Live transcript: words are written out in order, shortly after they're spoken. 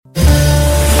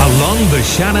The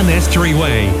Shannon Estuary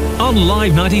Way on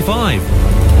Live 95.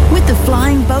 With the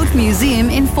Flying Boat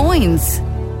Museum in Foynes.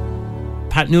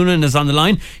 Pat Noonan is on the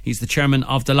line. He's the chairman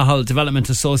of the Laghal Development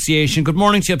Association. Good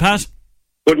morning to you, Pat.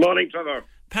 Good morning, Trevor.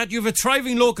 Pat, you have a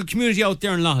thriving local community out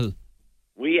there in Laghal.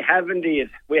 We have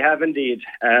indeed.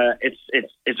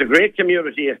 It's a great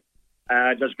community.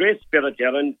 There's great spirit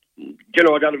there, and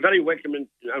they're very welcoming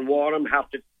and warm,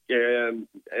 hearted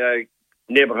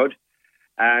neighbourhood,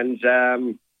 and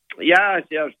they're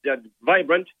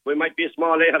vibrant. We might be a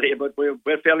small area, but we're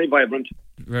fairly vibrant.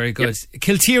 Very good. Yep.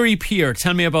 Kilteary Pier,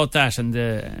 tell me about that and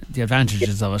the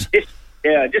advantages of it.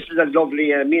 This is a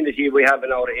lovely amenity we have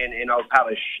in our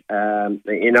parish,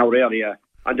 in our area,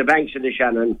 on the banks of the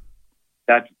Shannon.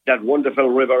 That wonderful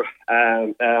river.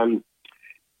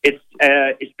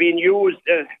 It's been used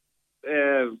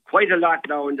quite a lot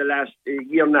now in the last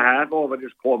year and a half over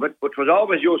this COVID, but was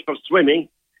always used for swimming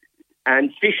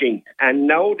and fishing. And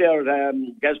now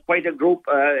there's quite a group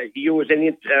using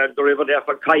it, the river there,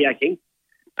 for kayaking.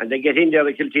 And they get in there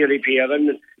at Kilteary Pier,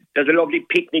 and there's a lovely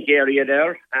picnic area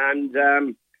there. And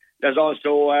there's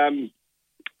also,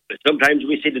 sometimes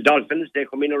we see the dolphins. They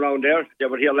come in around there. They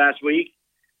were here last week.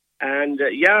 And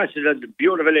it's a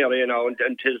beautiful area now, and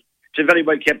it's very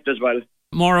well kept as well.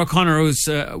 Maura O'Connor, who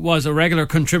was a regular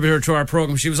contributor to our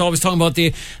programme, she was always talking about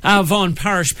the Avon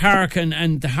Parish Park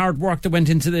and the hard work that went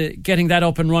into getting that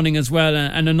up and running as well,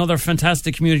 and another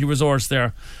fantastic community resource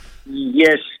there.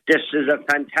 Yes, this is a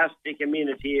fantastic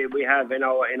amenity we have in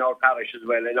our parish as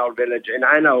well, in our village, in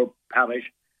our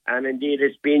parish, and indeed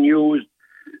it's been used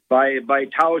by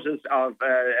thousands of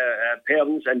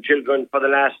parents and children for the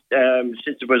last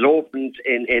since it was opened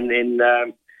in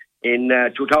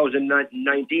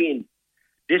 2019.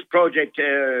 This project,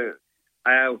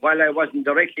 while I wasn't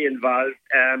directly involved,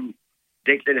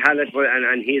 Declan Hallett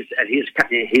and his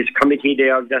committee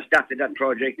there just started that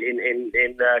project in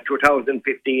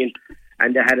 2015,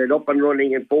 and they had it up and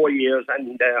running in 4 years,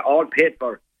 and all paid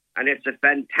for. And it's a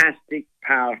fantastic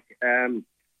park.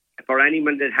 For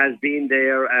anyone that has been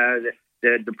there,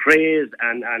 the praise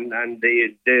and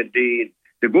the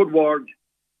good word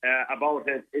about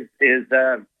it is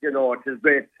it is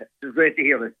great. It's great to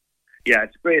hear it. Yeah,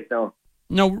 it's great now.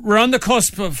 Now, we're on the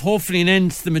cusp of hopefully an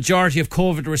end to the majority of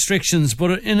COVID restrictions,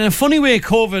 but in a funny way,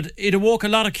 COVID, it awoke a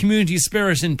lot of community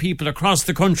spirit in people across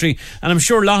the country, and I'm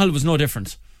sure Laghal was no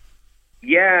different.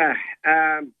 Yeah,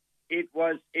 it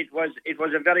was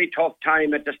a very tough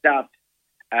time at the start,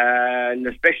 and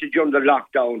especially during the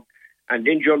lockdown, and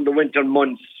then during the winter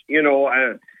months. You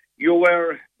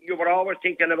were always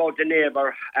thinking about the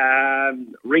neighbour,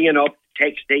 ringing up,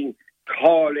 texting,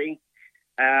 calling.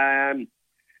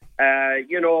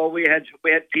 We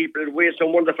had people, we had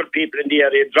some wonderful people in the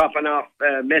area dropping off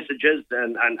messages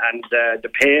and the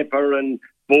paper and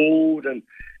food, and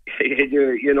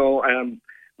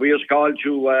we used to call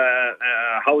to a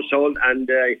household, and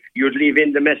you'd leave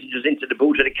in the messages into the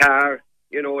boot of the car.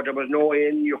 There was no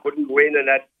in, you couldn't go in and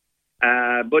that.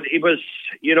 But it was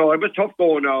tough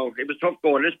going now. It was tough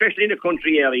going, especially in the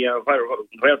country area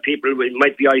where people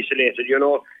might be isolated. It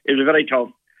was very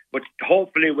tough. But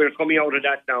hopefully we're coming out of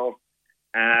that now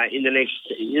in the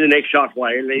next short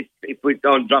while, if we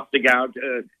don't drop the guard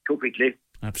too quickly.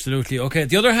 Absolutely. Okay,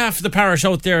 the other half of the parish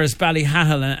out there is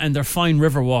Ballyhahal, and their fine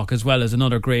river walk as well as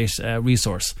another great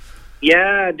resource.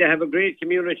 Yeah, they have a great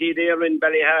community there in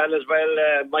Ballyhahal as well.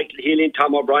 Michael Healy,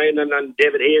 Tom O'Brien and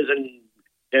David Hayes, and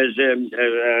there's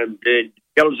the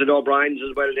girls at O'Brien's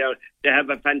as well there. They have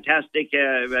a fantastic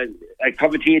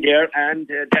activity there, and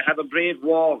they have a great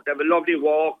walk. They have a lovely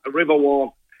walk, a river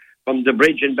walk, from the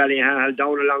bridge in Ballyhahal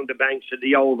down along the banks of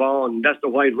the Avon. That's the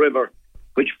White River,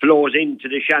 which flows into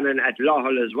the Shannon at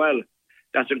Laghal as well.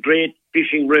 That's a great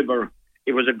fishing river.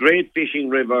 It was a great fishing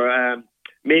river.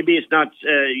 Maybe it's not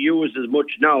used as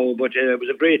much now, but it was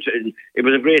a great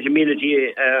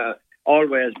amenity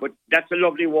always. But that's a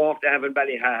lovely walk to have in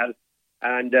Ballyhahal.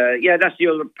 And that's the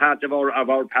other part of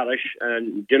our parish,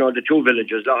 and the two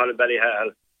villages, Laghal and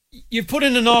Ballyhahal. You've put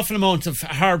in an awful amount of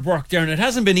hard work there, and it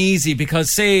hasn't been easy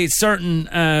because, say, certain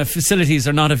facilities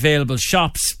are not available,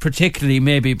 shops particularly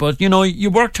maybe, but you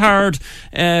worked hard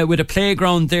with a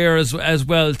playground there as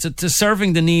well to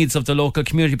serving the needs of the local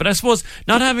community. But I suppose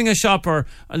not having a shop or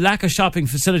a lack of shopping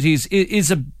facilities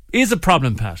is a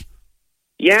problem, Pat.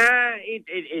 Yeah,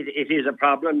 it is a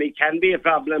problem. It can be a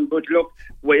problem, but look,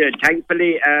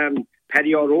 thankfully,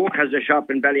 Paddy O'Rourke has a shop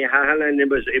in Ballyhahal, and it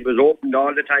was opened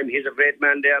all the time. He's a great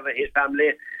man there, his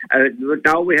family.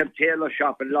 Now we have Taylor's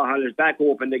shop in Laghal is back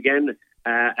open again.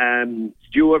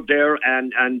 Stuart there,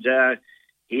 and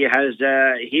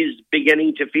he's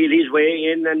beginning to feel his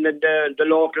way in, and the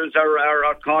locals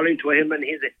are calling to him, and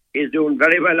he's doing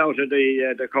very well out of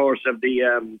the course of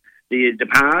the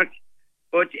park.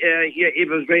 But it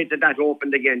was great that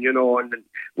opened again, and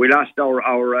we lost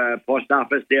our post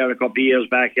office there a couple of years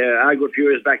back, a good few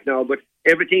years back now. But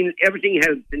everything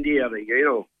helps in the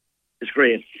area, it's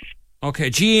great. Okay,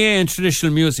 GAA and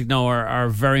traditional music now are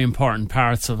very important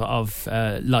parts of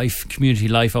life, community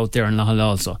life out there in Lahill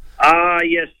also.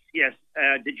 Yes.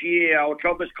 The GAA, our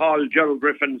club is called Gerald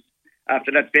Griffins,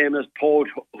 after that famous poet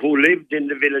who lived in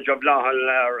the village of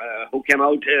Lahill, who came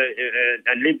out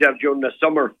and lived there during the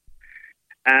summer.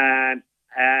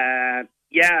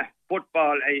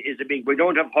 Football is a big. We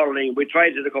don't have hurling. We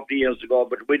tried it a couple of years ago,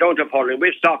 but we don't have hurling. We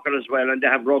have soccer as well, and they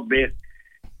have rugby.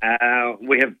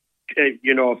 We have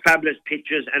fabulous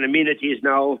pitches and amenities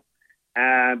now.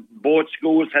 Both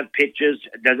schools have pitches.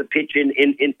 There's a pitch in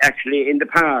the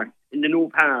park, in the new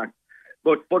park.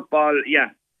 But football,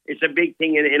 it's a big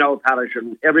thing in our parish,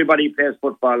 and everybody plays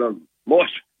football. Or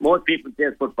most people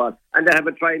play football, and they have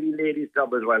a thriving ladies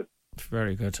club as well.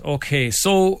 Very good. Okay,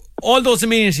 so all those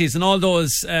amenities and all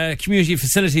those community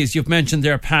facilities you've mentioned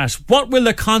there, Pat, what will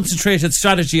the concentrated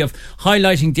strategy of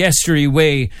highlighting the Estuary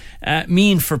Way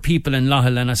mean for people in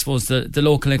Lahill and I suppose the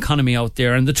local economy out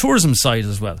there and the tourism side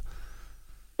as well?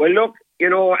 Well, look,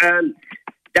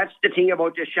 that's the thing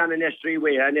about the Shannon Estuary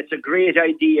Way, and it's a great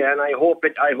idea, and I hope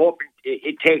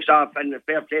it takes off, and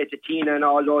fair play to Tina and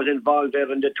all those involved there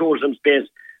in the tourism space.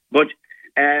 But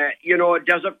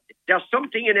there's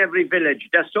something in every village,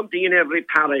 there's something in every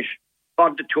parish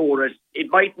for the tourists. It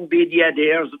mightn't be the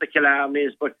Adaires or the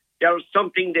Killarneys, but there's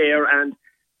something there, and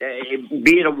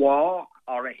be it a walk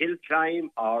or a hill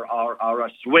climb or a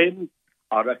swim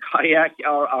or a kayak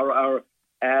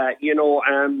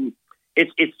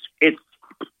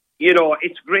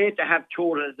it's great to have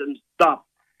tourism stop.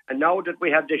 And now that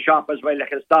we have the shop as well, they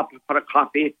can stop for a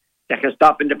coffee, they can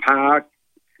stop in the park,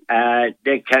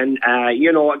 they can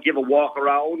give a walk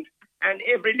around, and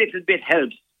every little bit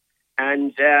helps.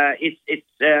 And it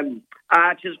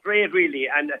is great, really.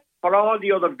 And for all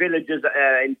the other villages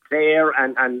in Clare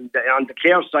and on the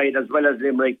Clare side as well as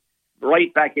Limerick,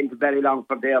 right back into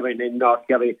Ballylongford there in North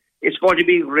Kerry, it's going to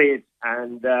be great.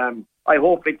 And I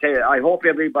hope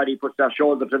everybody puts their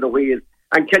shoulder to the wheel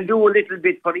and can do a little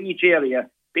bit for each area,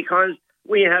 because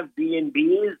we have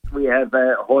B&Bs, we have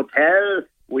a hotel,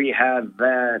 we have,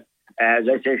 as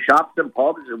I say, shops and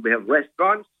pubs, we have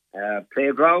restaurants,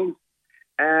 playgrounds.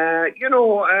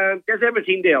 There's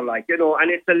everything there,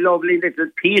 and it's a lovely little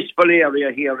peaceful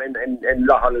area here in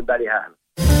Lahill and Ballyhale.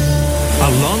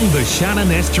 Along the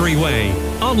Shannon Estuary Way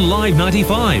on Live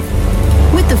 95.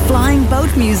 With the Flying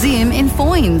Boat Museum in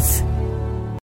Foynes.